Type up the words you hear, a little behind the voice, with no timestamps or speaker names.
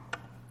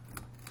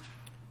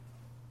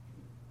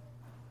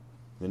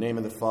In the name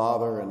of the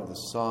Father, and of the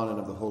Son, and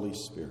of the Holy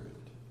Spirit.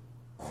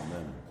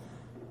 Amen.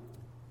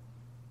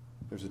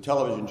 There's a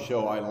television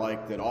show I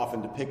like that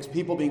often depicts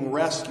people being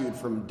rescued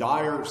from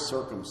dire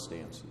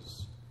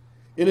circumstances.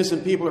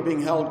 Innocent people are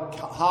being held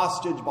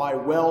hostage by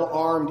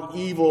well-armed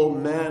evil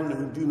men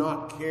who do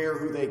not care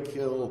who they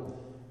kill.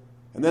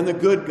 And then the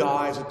good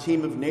guys, a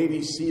team of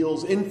Navy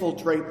SEALs,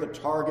 infiltrate the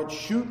target,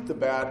 shoot the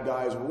bad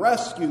guys,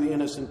 rescue the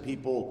innocent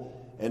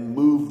people, and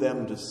move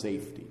them to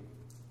safety.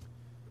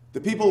 The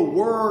people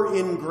were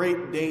in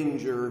great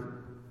danger,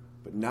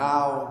 but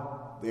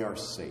now they are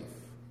safe.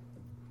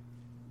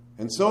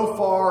 And so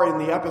far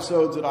in the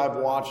episodes that I've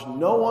watched,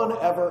 no one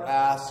ever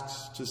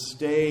asks to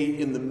stay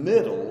in the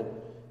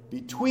middle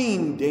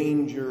between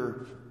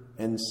danger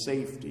and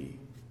safety.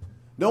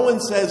 No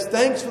one says,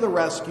 thanks for the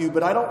rescue,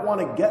 but I don't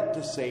want to get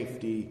to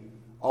safety.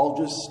 I'll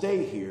just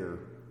stay here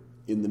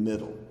in the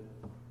middle.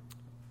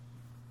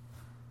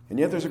 And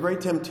yet there's a great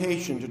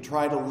temptation to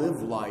try to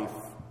live life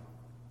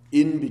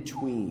in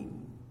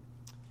between.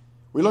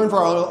 We learn from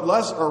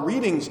our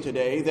readings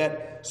today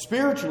that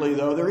spiritually,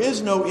 though, there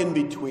is no in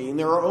between.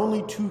 There are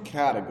only two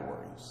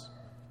categories.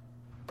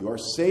 You are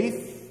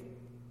safe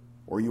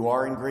or you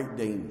are in great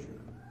danger.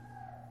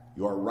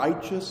 You are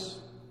righteous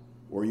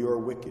or you are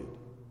wicked.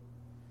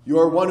 You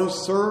are one who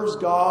serves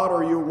God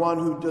or you're one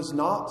who does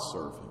not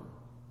serve him.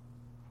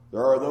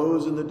 There are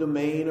those in the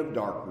domain of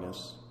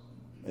darkness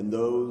and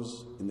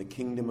those in the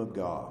kingdom of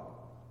God.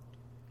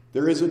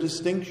 There is a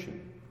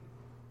distinction.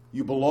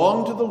 You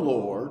belong to the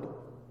Lord,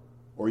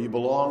 or you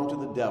belong to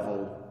the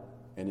devil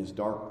and his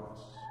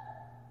darkness.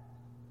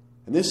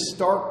 And this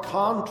stark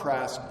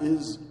contrast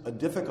is a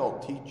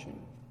difficult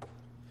teaching.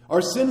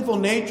 Our sinful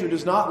nature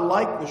does not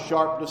like the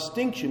sharp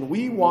distinction.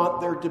 We want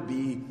there to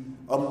be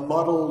a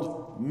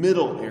muddled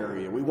middle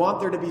area. We want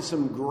there to be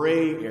some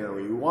gray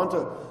area. We want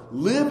to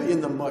live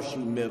in the mushy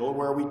middle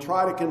where we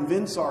try to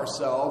convince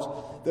ourselves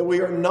that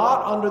we are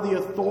not under the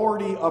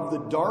authority of the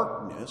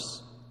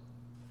darkness,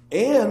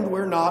 and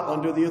we're not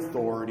under the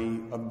authority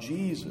of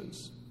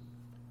Jesus.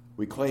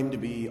 We claim to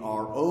be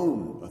our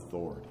own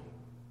authority.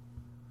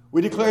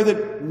 We declare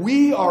that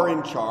we are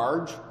in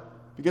charge,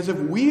 because if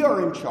we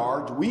are in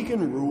charge, we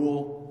can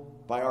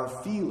rule by our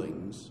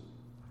feelings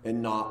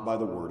and not by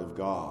the Word of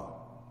God.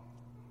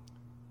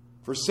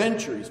 For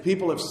centuries,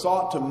 people have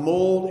sought to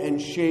mold and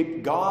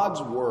shape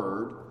God's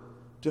Word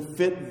to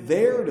fit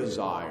their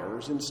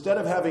desires instead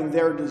of having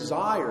their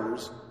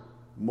desires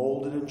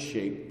molded and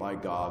shaped by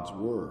God's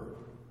Word.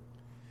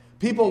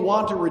 People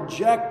want to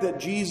reject that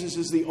Jesus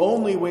is the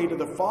only way to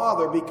the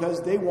Father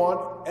because they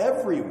want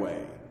every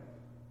way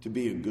to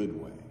be a good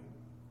way.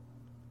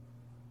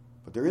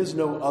 But there is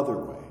no other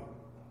way.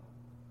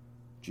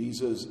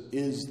 Jesus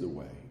is the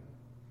way.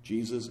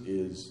 Jesus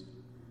is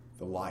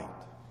the light.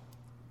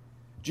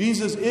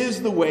 Jesus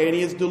is the way, and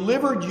he has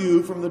delivered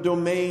you from the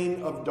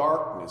domain of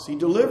darkness. He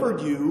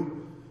delivered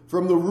you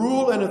from the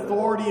rule and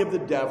authority of the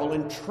devil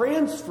and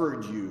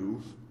transferred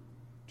you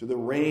to the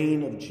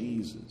reign of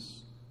Jesus,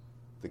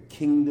 the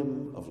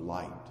kingdom of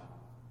light.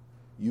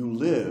 You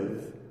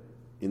live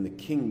in the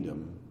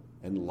kingdom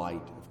and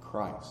light of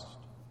Christ.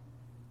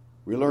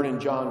 We learn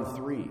in John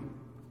 3,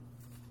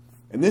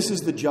 and this is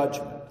the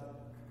judgment.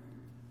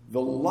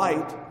 The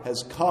light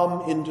has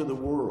come into the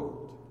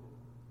world,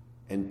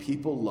 and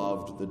people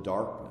loved the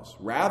darkness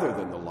rather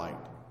than the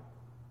light,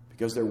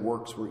 because their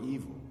works were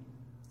evil.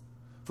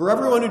 For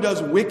everyone who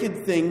does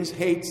wicked things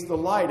hates the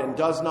light and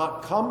does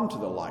not come to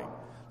the light,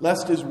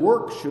 lest his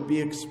works should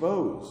be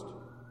exposed.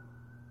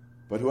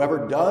 But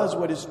whoever does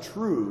what is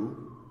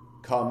true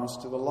comes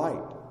to the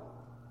light,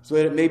 so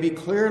that it may be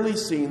clearly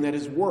seen that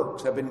his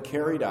works have been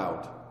carried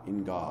out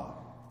in God.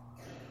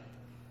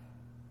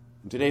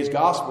 In today's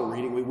gospel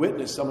reading, we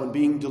witness someone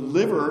being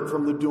delivered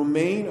from the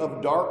domain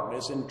of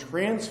darkness and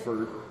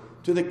transferred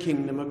to the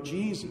kingdom of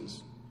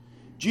Jesus.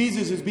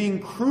 Jesus is being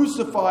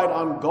crucified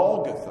on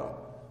Golgotha,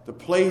 the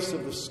place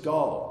of the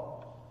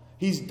skull.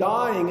 He's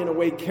dying in a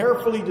way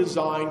carefully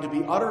designed to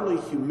be utterly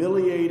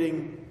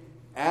humiliating,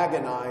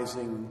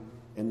 agonizing,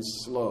 and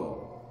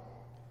slow.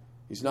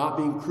 He's not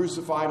being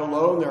crucified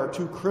alone. There are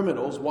two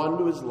criminals, one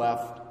to his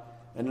left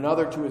and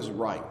another to his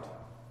right.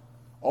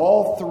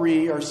 All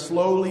three are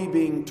slowly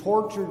being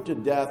tortured to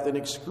death in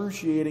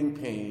excruciating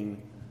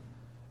pain.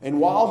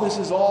 And while this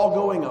is all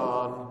going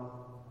on,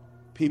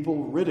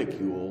 people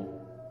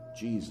ridicule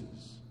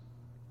Jesus.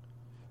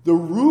 The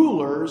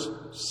rulers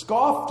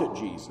scoffed at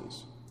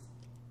Jesus.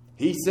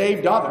 He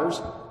saved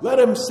others. Let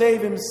him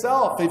save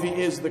himself if he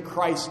is the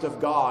Christ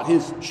of God,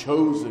 his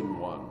chosen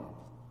one.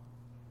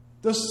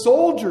 The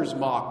soldiers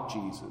mocked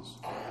Jesus.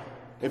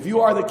 If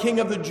you are the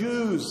King of the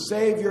Jews,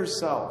 save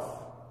yourself.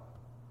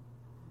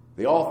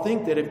 They all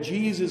think that if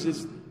Jesus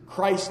is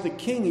Christ the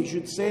King, he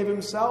should save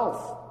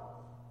himself.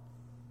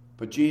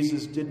 But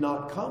Jesus did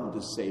not come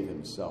to save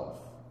himself.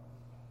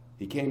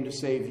 He came to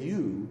save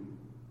you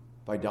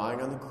by dying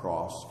on the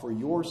cross for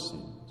your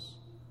sins.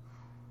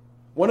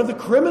 One of the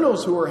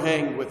criminals who were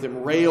hanged with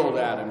him railed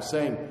at him,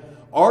 saying,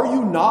 "Are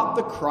you not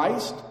the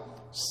Christ?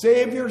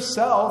 Save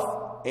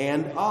yourself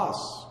and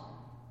us."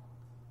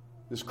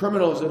 This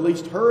criminal has at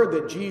least heard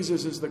that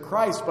Jesus is the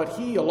Christ, but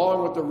he,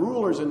 along with the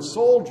rulers and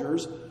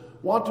soldiers,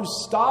 want to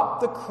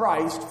stop the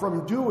Christ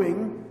from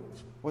doing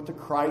what the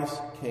Christ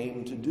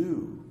came to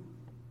do.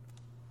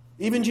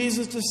 Even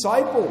Jesus'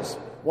 disciples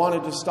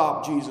wanted to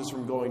stop Jesus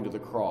from going to the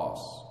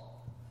cross.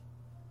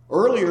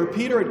 Earlier,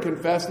 Peter had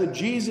confessed that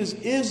Jesus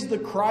is the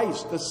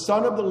Christ, the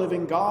Son of the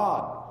living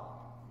God.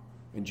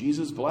 And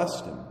Jesus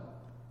blessed him.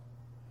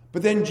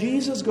 But then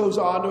Jesus goes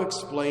on to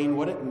explain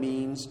what it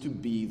means to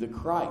be the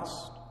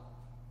Christ.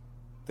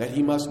 That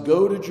he must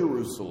go to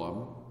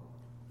Jerusalem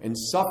and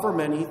suffer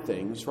many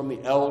things from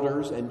the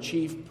elders and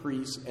chief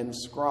priests and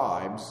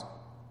scribes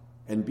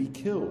and be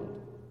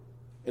killed.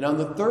 And on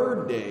the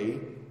third day,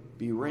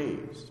 be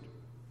raised.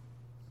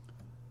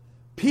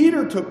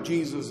 Peter took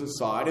Jesus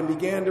aside and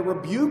began to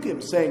rebuke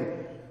him, saying,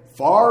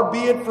 "Far be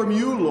it from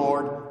you,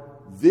 Lord,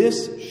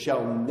 this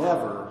shall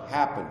never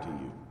happen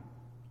to you."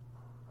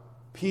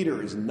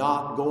 Peter is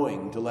not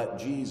going to let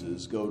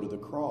Jesus go to the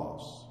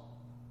cross.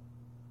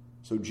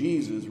 So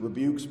Jesus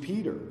rebukes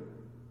Peter.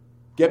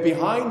 "Get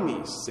behind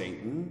me,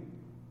 Satan.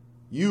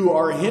 You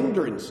are a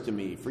hindrance to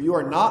me, for you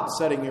are not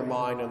setting your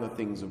mind on the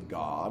things of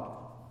God,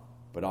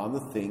 but on the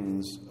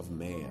things of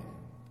man."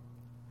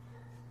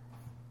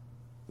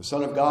 The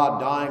Son of God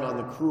dying on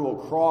the cruel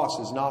cross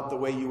is not the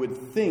way you would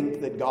think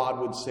that God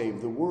would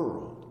save the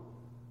world,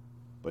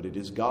 but it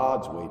is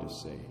God's way to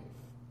save.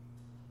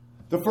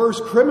 The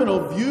first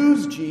criminal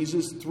views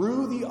Jesus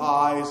through the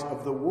eyes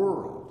of the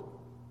world,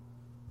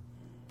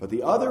 but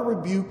the other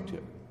rebuked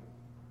him,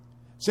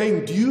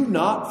 saying, "Do you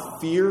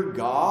not fear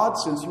God,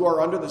 since you are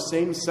under the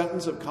same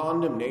sentence of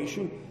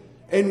condemnation?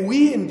 And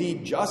we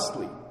indeed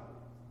justly,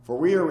 for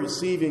we are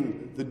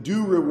receiving the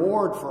due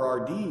reward for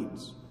our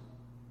deeds.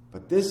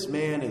 But this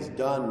man has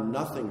done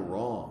nothing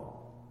wrong.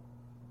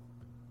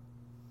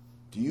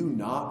 Do you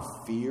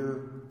not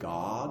fear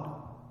God?"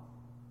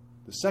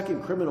 The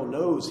second criminal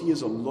knows he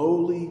is a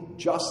lowly,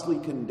 justly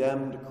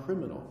condemned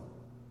criminal,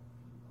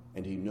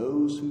 and he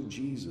knows who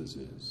Jesus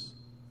is.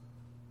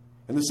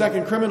 And the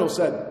second criminal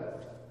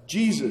said,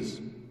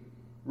 "Jesus,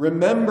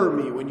 remember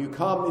me when you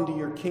come into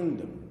your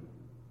kingdom."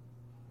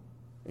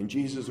 And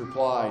Jesus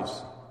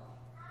replies,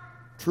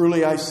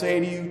 "Truly I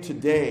say to you,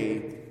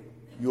 today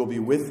you will be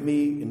with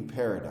me in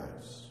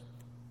paradise."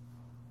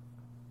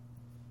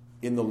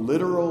 In the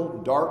literal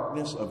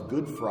darkness of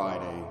Good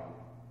Friday,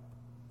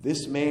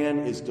 this man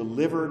is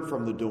delivered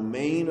from the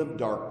domain of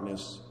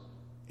darkness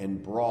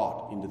and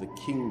brought into the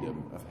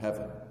kingdom of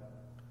heaven.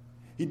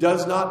 He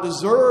does not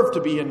deserve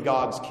to be in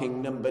God's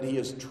kingdom, but he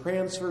is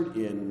transferred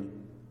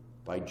in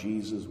by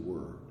Jesus'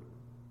 word.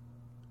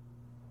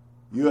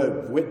 You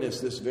have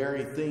witnessed this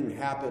very thing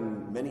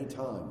happen many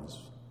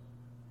times.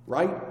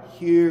 Right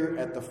here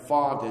at the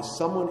font, as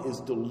someone is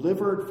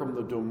delivered from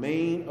the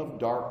domain of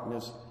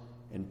darkness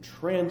and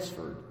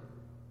transferred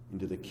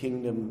into the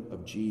kingdom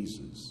of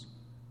Jesus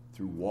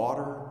through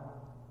water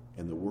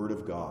and the word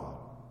of God.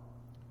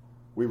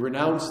 We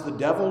renounce the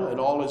devil and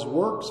all his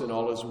works and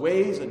all his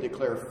ways and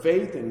declare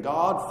faith in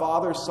God,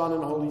 Father, Son,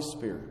 and Holy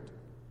Spirit.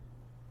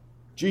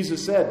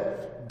 Jesus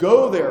said,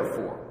 "Go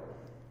therefore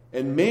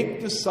and make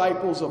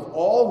disciples of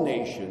all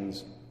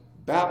nations,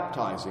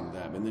 baptizing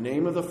them in the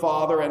name of the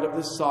Father and of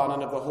the Son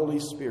and of the Holy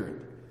Spirit,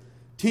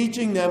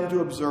 teaching them to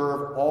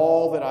observe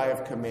all that I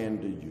have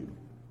commanded you."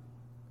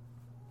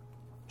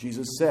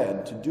 Jesus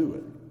said to do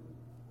it.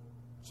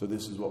 So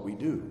this is what we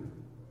do.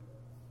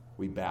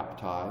 We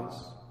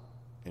baptize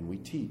and we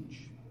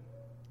teach.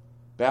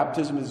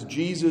 Baptism is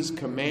Jesus'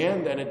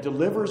 command, and it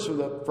delivers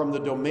from the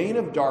domain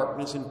of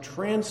darkness and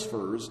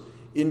transfers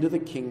into the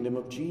kingdom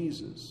of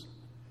Jesus.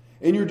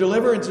 And your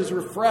deliverance is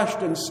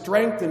refreshed and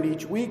strengthened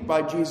each week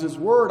by Jesus'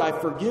 word. "I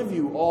forgive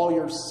you all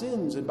your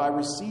sins," and by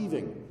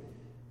receiving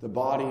the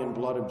body and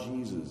blood of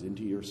Jesus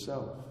into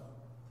yourself.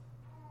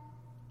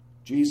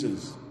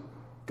 Jesus,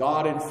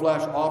 God in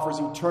flesh, offers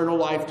eternal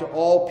life to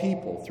all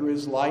people through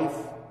his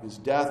life, his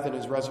death, and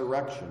his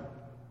resurrection.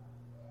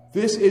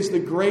 This is the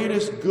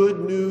greatest good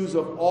news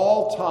of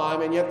all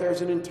time, and yet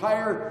there's an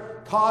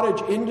entire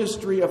cottage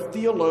industry of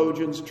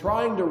theologians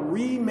trying to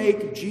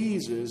remake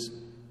Jesus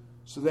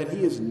so that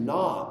he is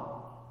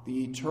not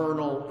the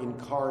eternal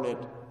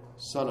incarnate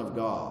Son of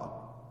God.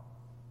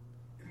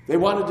 They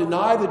want to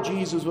deny that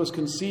Jesus was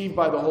conceived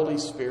by the Holy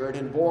Spirit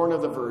and born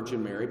of the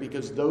Virgin Mary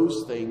because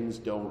those things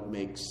don't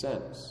make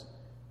sense.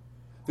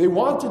 They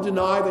want to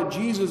deny that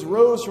Jesus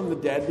rose from the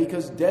dead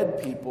because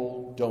dead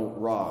people don't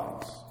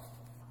rise.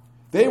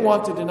 They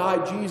want to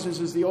deny Jesus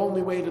is the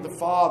only way to the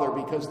Father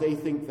because they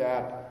think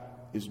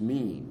that is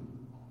mean.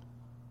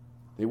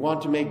 They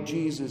want to make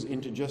Jesus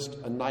into just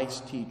a nice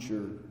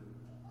teacher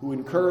who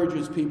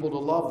encourages people to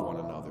love one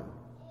another.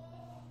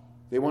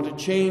 They want to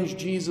change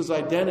Jesus'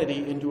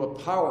 identity into a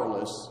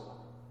powerless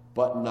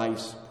but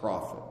nice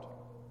prophet.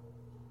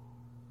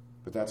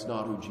 But that's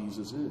not who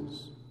Jesus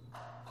is.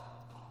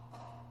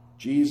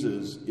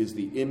 Jesus is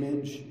the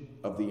image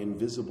of the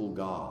invisible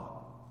God,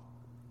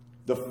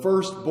 the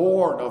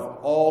firstborn of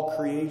all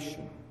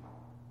creation.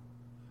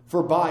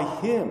 For by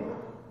him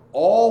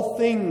All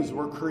things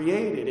were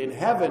created in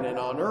heaven and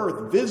on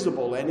earth,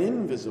 visible and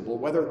invisible,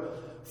 whether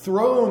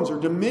thrones or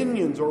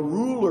dominions or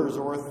rulers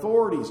or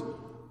authorities.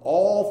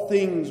 All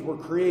things were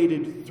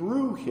created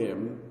through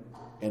him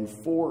and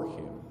for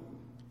him.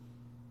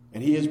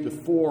 And he is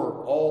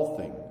before all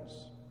things.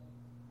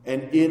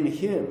 And in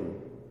him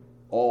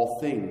all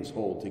things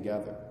hold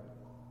together.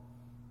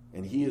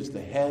 And he is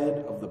the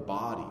head of the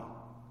body,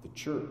 the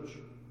church.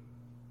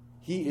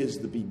 He is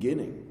the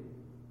beginning,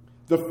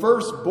 the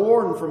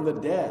firstborn from the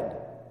dead,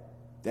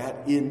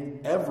 that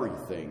in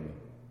everything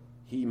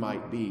he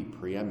might be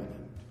preeminent.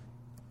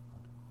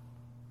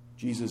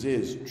 Jesus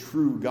is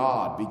true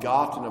God,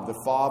 begotten of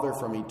the Father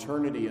from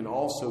eternity, and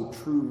also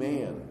true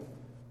man,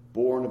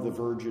 born of the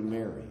Virgin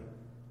Mary.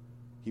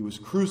 He was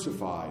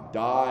crucified,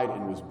 died,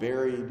 and was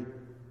buried,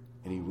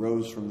 and he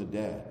rose from the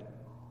dead.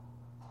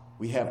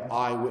 We have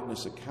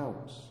eyewitness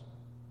accounts.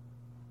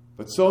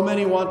 But so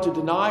many want to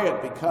deny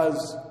it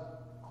because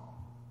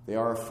they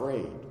are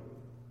afraid.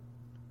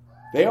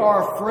 They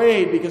are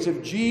afraid because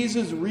if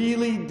Jesus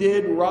really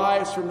did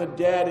rise from the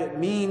dead, it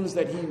means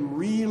that he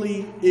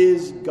really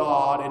is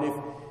God. And if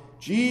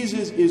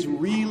Jesus is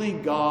really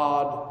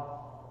God,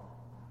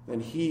 then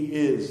he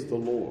is the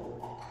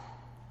Lord.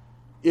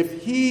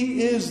 If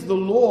he is the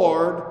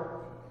Lord,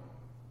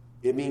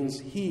 it means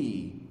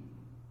he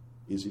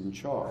is in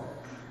charge.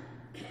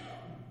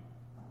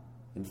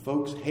 And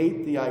folks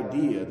hate the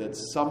idea that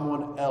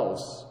someone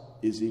else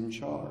is in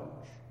charge.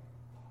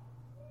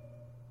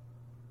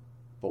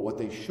 But what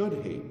they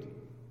should hate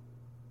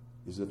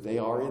is that they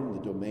are in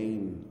the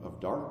domain of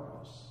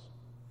darkness.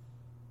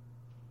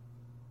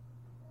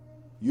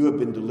 You have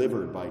been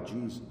delivered by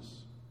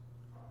Jesus.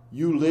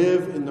 You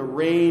live in the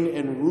reign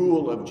and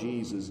rule of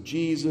Jesus.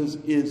 Jesus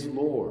is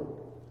Lord.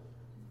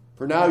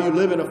 For now you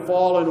live in a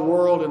fallen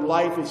world and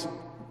life is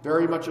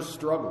very much a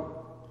struggle.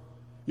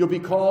 You'll be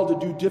called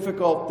to do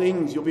difficult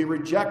things. You'll be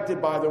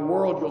rejected by the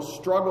world. You'll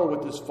struggle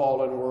with this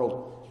fallen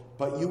world.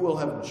 But you will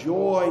have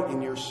joy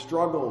in your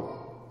struggle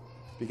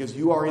because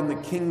you are in the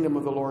kingdom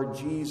of the Lord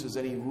Jesus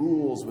and he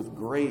rules with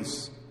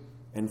grace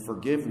and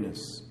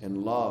forgiveness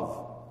and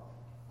love.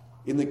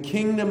 In the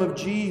kingdom of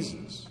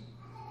Jesus,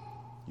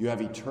 you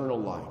have eternal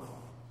life.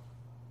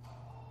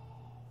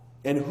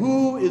 And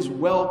who is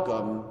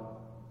welcome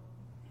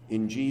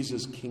in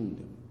Jesus'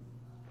 kingdom?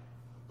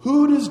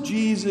 Who does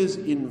Jesus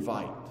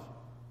invite?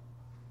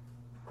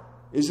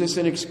 Is this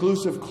an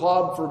exclusive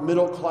club for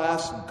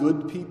middle-class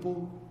good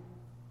people?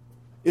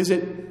 Is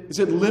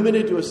it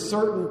limited to a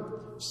certain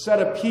set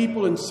of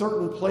people in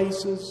certain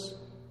places?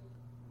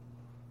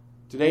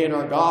 Today in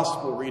our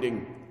gospel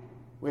reading,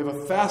 we have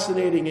a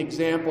fascinating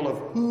example of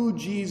who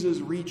Jesus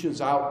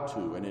reaches out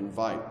to and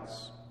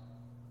invites.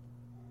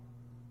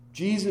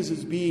 Jesus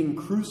is being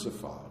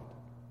crucified.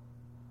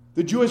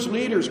 The Jewish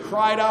leaders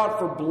cried out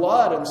for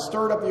blood and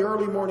stirred up the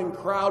early morning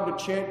crowd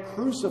to chant,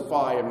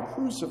 "Crucify him,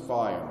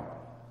 crucify him."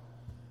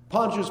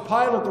 Pontius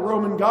Pilate, the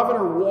Roman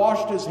governor,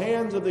 washed his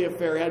hands of the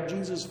affair, had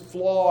Jesus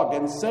flogged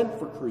and sent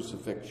for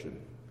crucifixion.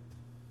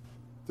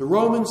 The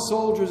Roman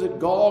soldiers at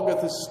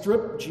Golgotha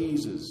stripped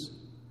Jesus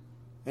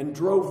and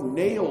drove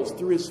nails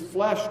through his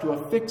flesh to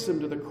affix him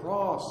to the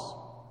cross.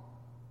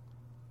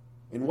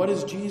 And what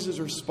is Jesus'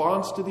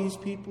 response to these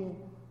people?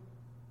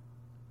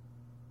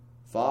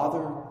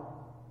 "Father,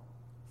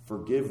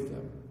 forgive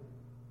them,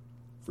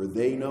 for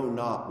they know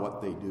not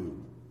what they do."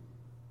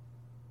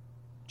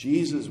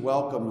 Jesus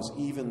welcomes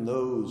even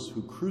those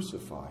who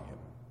crucify him.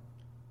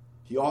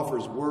 He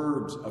offers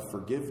words of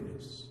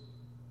forgiveness.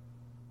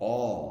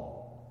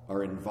 All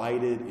are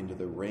invited into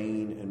the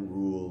reign and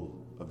rule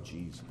of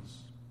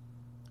Jesus.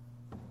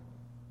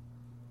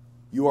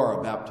 You are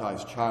a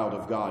baptized child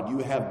of God. You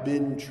have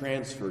been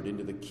transferred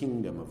into the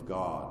kingdom of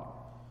God.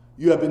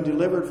 You have been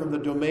delivered from the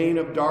domain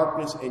of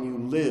darkness and you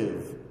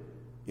live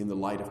in the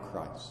light of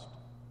Christ.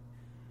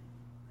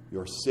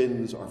 Your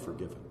sins are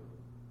forgiven.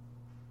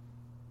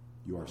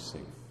 You are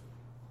safe.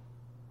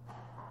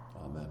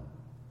 Amen.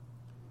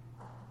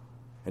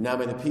 And now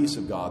may the peace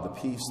of God, the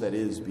peace that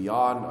is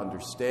beyond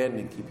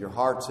understanding, keep your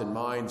hearts and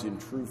minds in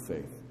true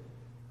faith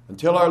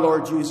until our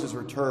Lord Jesus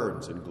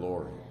returns in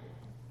glory.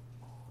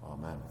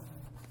 Amen.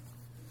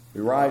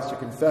 We rise to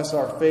confess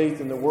our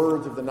faith in the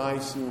words of the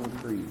Nicene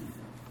Creed.